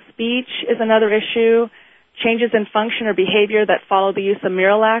expressive speech is another issue. Changes in function or behavior that follow the use of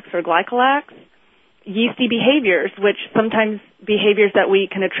Miralax or Glycolax. Yeasty behaviors, which sometimes behaviors that we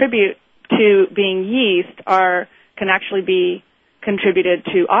can attribute to being yeast can actually be contributed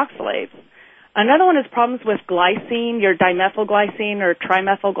to oxalates. Another one is problems with glycine, your dimethylglycine or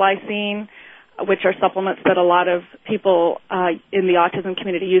trimethylglycine, which are supplements that a lot of people in the autism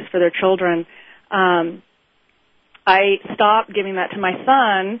community use for their children. I stopped giving that to my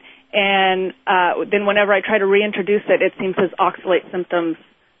son, and then whenever I try to reintroduce it, it seems his oxalate symptoms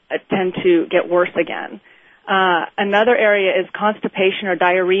tend to get worse again. Another area is constipation or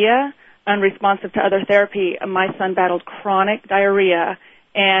diarrhea, unresponsive to other therapy. My son battled chronic diarrhea,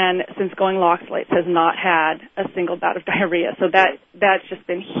 and since going low-oxalates has not had a single bout of diarrhea. So that's just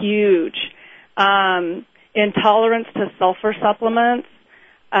been huge. Intolerance to sulfur supplements.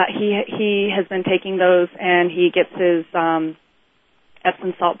 He has been taking those, and he gets his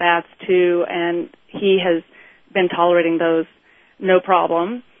Epsom salt baths too, and he has been tolerating those no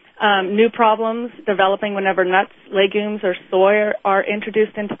problem. New problems developing whenever nuts, legumes, or soy are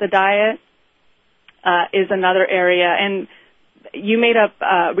introduced into the diet is another area. And you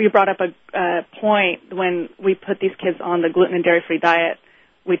brought up a point when we put these kids on the gluten and dairy-free diet,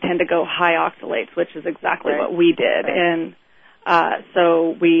 we tend to go high oxalates, which is exactly what we did. Right. And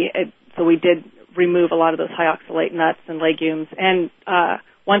so we did remove a lot of those high oxalate nuts and legumes. And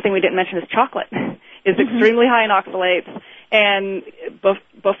one thing we didn't mention is chocolate is extremely high in oxalates. And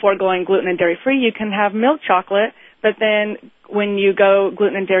before going gluten and dairy-free, you can have milk chocolate, but then when you go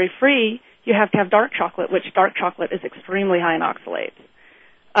gluten and dairy-free, you have to have dark chocolate, which dark chocolate is extremely high in oxalates.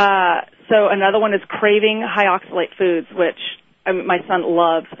 So another one is craving high oxalate foods, which my son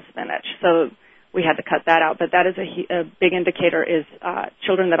loves spinach, so we had to cut that out. But that is a big indicator is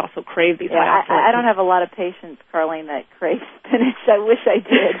children that also crave these high oxalate I don't have a lot of patience, Carline, that crave spinach. I wish I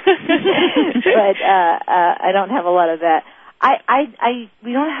did. But I don't have a lot of that.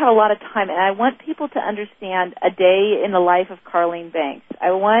 We don't have a lot of time, and I want people to understand a day in the life of Carline Banks. I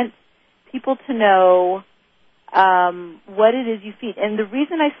want people to know what it is you feed. And the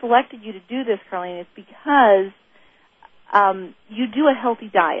reason I selected you to do this, Carline, is because you do a healthy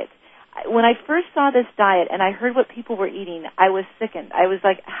diet. When I first saw this diet and I heard what people were eating, I was sickened. I was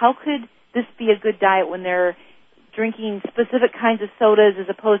like, how could this be a good diet when they're drinking specific kinds of sodas as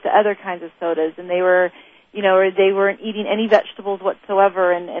opposed to other kinds of sodas? And they were, or they weren't eating any vegetables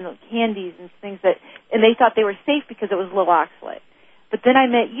whatsoever and candies and things and they thought they were safe because it was low oxalate. But then I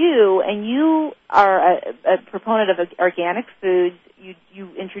met you, and you are a proponent of organic foods. You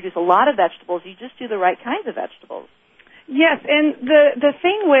introduce a lot of vegetables. You just do the right kinds of vegetables. Yes, and the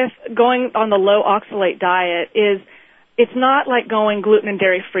thing with going on the low-oxalate diet is it's not like going gluten and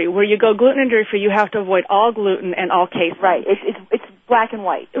dairy-free. Where you go gluten and dairy-free, you have to avoid all gluten and all casein. Right. It's black and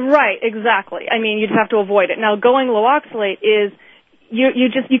white. Right, exactly. I mean, you just have to avoid it. Now, going low-oxalate is you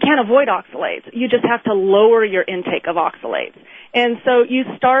can't avoid oxalates. You just have to lower your intake of oxalates. And so you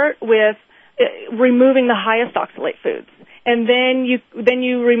start with removing the highest oxalate foods, and then you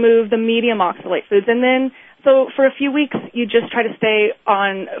remove the medium oxalate foods, and then so for a few weeks you just try to stay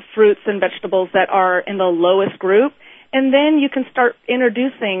on fruits and vegetables that are in the lowest group, and then you can start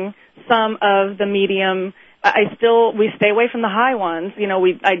introducing some of the medium. We stay away from the high ones. You know,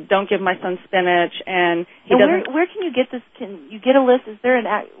 I don't give my son spinach, and he doesn't. Where can you get this? Can you get a list?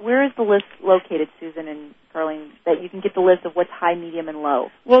 Where is the list located, Susan and Carline, that you can get the list of what's high, medium, and low?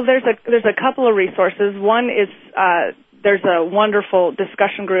 Well, there's a couple of resources. One is there's a wonderful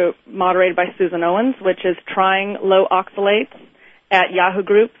discussion group moderated by Susan Owens, which is Trying Low Oxalates at Yahoo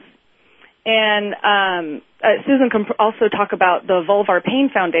Groups. And Susan can also talk about the Vulvar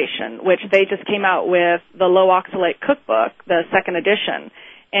Pain Foundation, which they just came out with the Low Oxalate Cookbook, the second edition.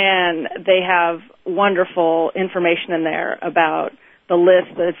 And they have wonderful information in there about the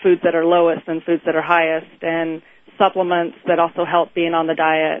list of foods that are lowest and foods that are highest, and supplements that also help being on the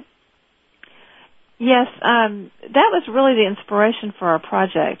diet. Yes, that was really the inspiration for our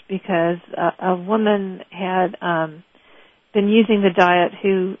project, because a woman had been using the diet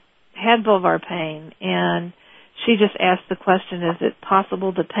who had vulvar pain, and she just asked the question, is it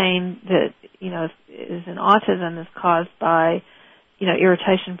possible the pain that, is in autism is caused by,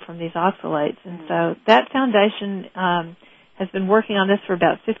 irritation from these oxalates? And so that foundation has been working on this for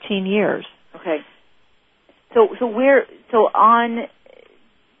about 15 years. Okay.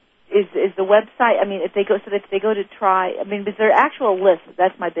 Is the website, I mean, if they go to try, I mean, is there an actual list?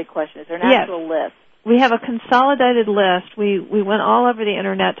 That's my big question. Is there an actual list? We have a consolidated list. We went all over the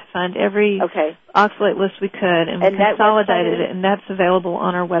Internet to find every oxalate list we could, and we consolidated it, and that's available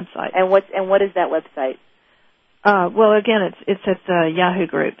on our website. And what is that website? Well, again, it's at the Yahoo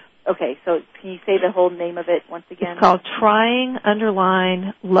Group. Okay, so can you say the whole name of it once again? It's called Trying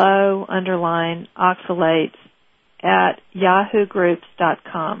Low Oxalates at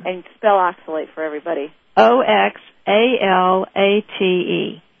yahoogroups.com. And spell oxalate for everybody. OXALATE.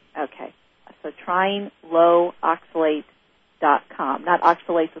 Okay. So tryinglowOxalate.com. Not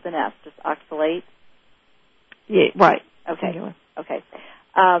oxalates with an S, just oxalate. Yeah, right. Okay. Okay.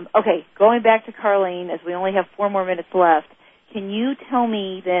 Okay, going back to Carline, as we only have 4 more minutes left, can you tell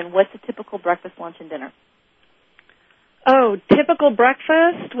me then what's a typical breakfast, lunch, and dinner? Oh, typical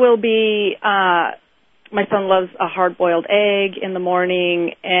breakfast will be, my son loves a hard-boiled egg in the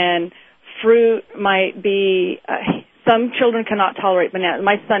morning, and fruit might be, some children cannot tolerate bananas.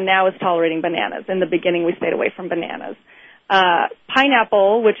 My son now is tolerating bananas. In the beginning, we stayed away from bananas.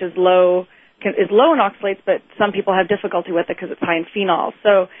 Pineapple, which is low in oxalates, but some people have difficulty with it because it's high in phenol.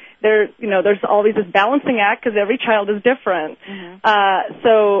 So there's always this balancing act because every child is different. Mm-hmm.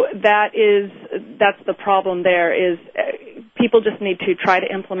 So that's the problem there is people just need to try to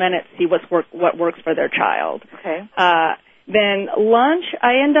implement it, see what works for their child. Okay. Then lunch,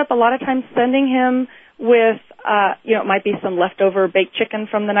 I end up a lot of times sending him with, it might be some leftover baked chicken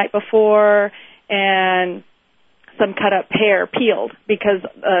from the night before and some cut-up pear peeled because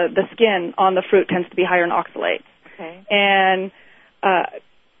the skin on the fruit tends to be higher in oxalates. Okay. And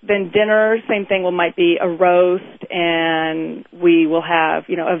then dinner, same thing, might be a roast, and we will have,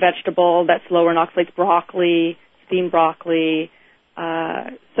 a vegetable that's lower in oxalates, broccoli, steamed broccoli.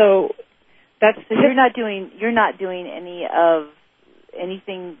 So you're not doing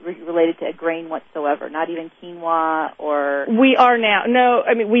anything related to a grain whatsoever, not even quinoa or... We are now. No,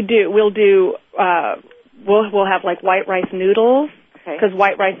 I mean, we do. We'll do... We'll have like white rice noodles because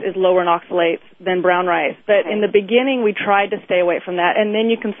white rice is lower in oxalates than brown rice. But in the beginning, we tried to stay away from that, and then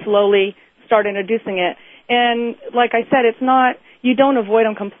you can slowly start introducing it. And like I said, it's not you don't avoid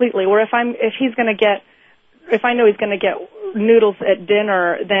them completely. Or if I know he's going to get noodles at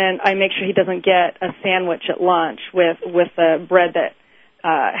dinner, then I make sure he doesn't get a sandwich at lunch with a bread that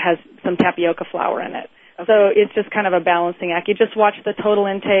has some tapioca flour in it. Okay. So it's just kind of a balancing act. You just watch the total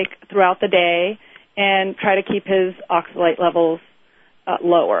intake throughout the day and try to keep his oxalate levels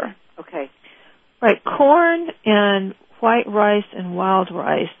lower. Okay. Right. Corn and white rice and wild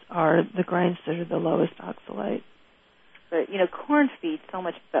rice are the grains that are the lowest oxalate. But, corn feeds so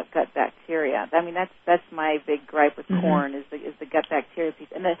much gut bacteria. I mean, that's my big gripe with corn is the gut bacteria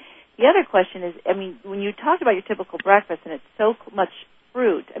piece. And The other question is, I mean, when you talk about your typical breakfast and it's so much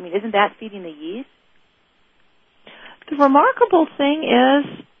fruit, I mean, isn't that feeding the yeast? The remarkable thing is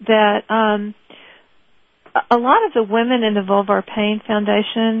that a lot of the women in the Vulvar Pain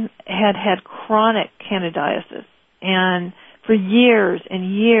Foundation had chronic candidiasis, and for years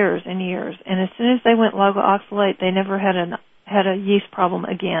and years and years. And as soon as they went Low-Oxalate, they never had a yeast problem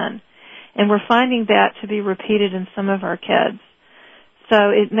again. And we're finding that to be repeated in some of our kids. So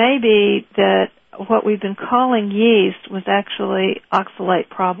it may be that what we've been calling yeast was actually oxalate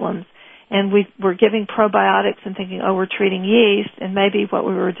problems. And we're giving probiotics and thinking, oh, we're treating yeast, and maybe what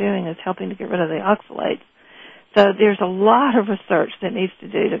we were doing is helping to get rid of the oxalates. So there's a lot of research that needs to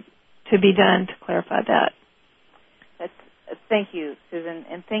be done to clarify that. Thank you, Susan,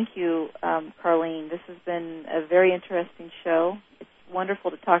 and thank you, Carline. This has been a very interesting show. It's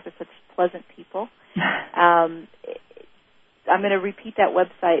wonderful to talk to such pleasant people. I'm going to repeat that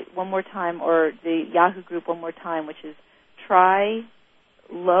website one more time, or the Yahoo group one more time, which is Trying.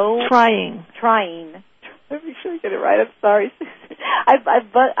 Let me sure I get it right. I'm sorry.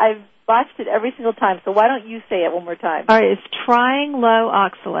 I've botched it every single time, so why don't you say it one more time? All right, it's Trying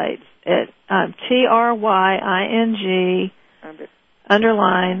Low-Oxalates. It's TRYING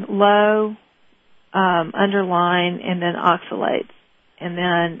underline low underline and then oxalates, and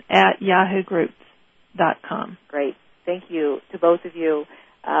then at yahoogroups.com. Great. Thank you to both of you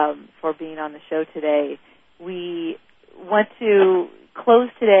for being on the show today. We want to close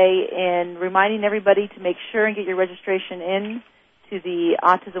today in reminding everybody to make sure and get your registration in to the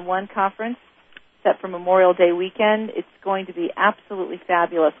Autism One conference set for Memorial Day weekend. It's going to be absolutely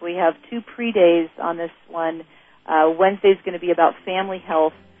fabulous. We have 2 pre-days on this one. Wednesday is going to be about family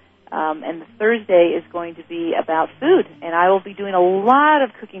health, and the Thursday is going to be about food. And I will be doing a lot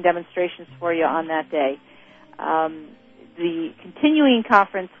of cooking demonstrations for you on that day. The continuing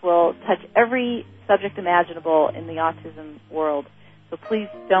conference will touch every subject imaginable in the autism world. So please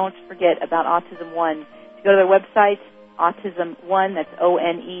don't forget about Autism One. To go to their website, autism1, that's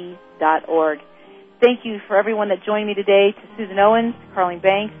ONE.org. Thank you for everyone that joined me today, to Susan Owens, Carline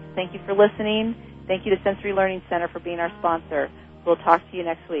Banks. Thank you for listening. Thank you to Sensory Learning Center for being our sponsor. We'll talk to you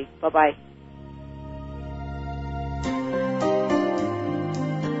next week. Bye-bye.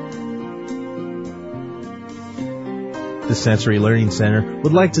 The Sensory Learning Center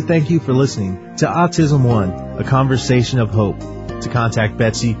would like to thank you for listening to Autism One, a conversation of hope. To contact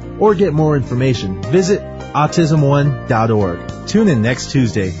Betsy or get more information, visit autism1.org. Tune in next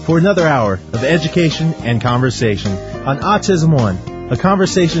Tuesday for another hour of education and conversation on Autism One, a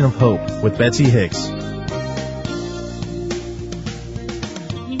conversation of hope with Betsy Hicks.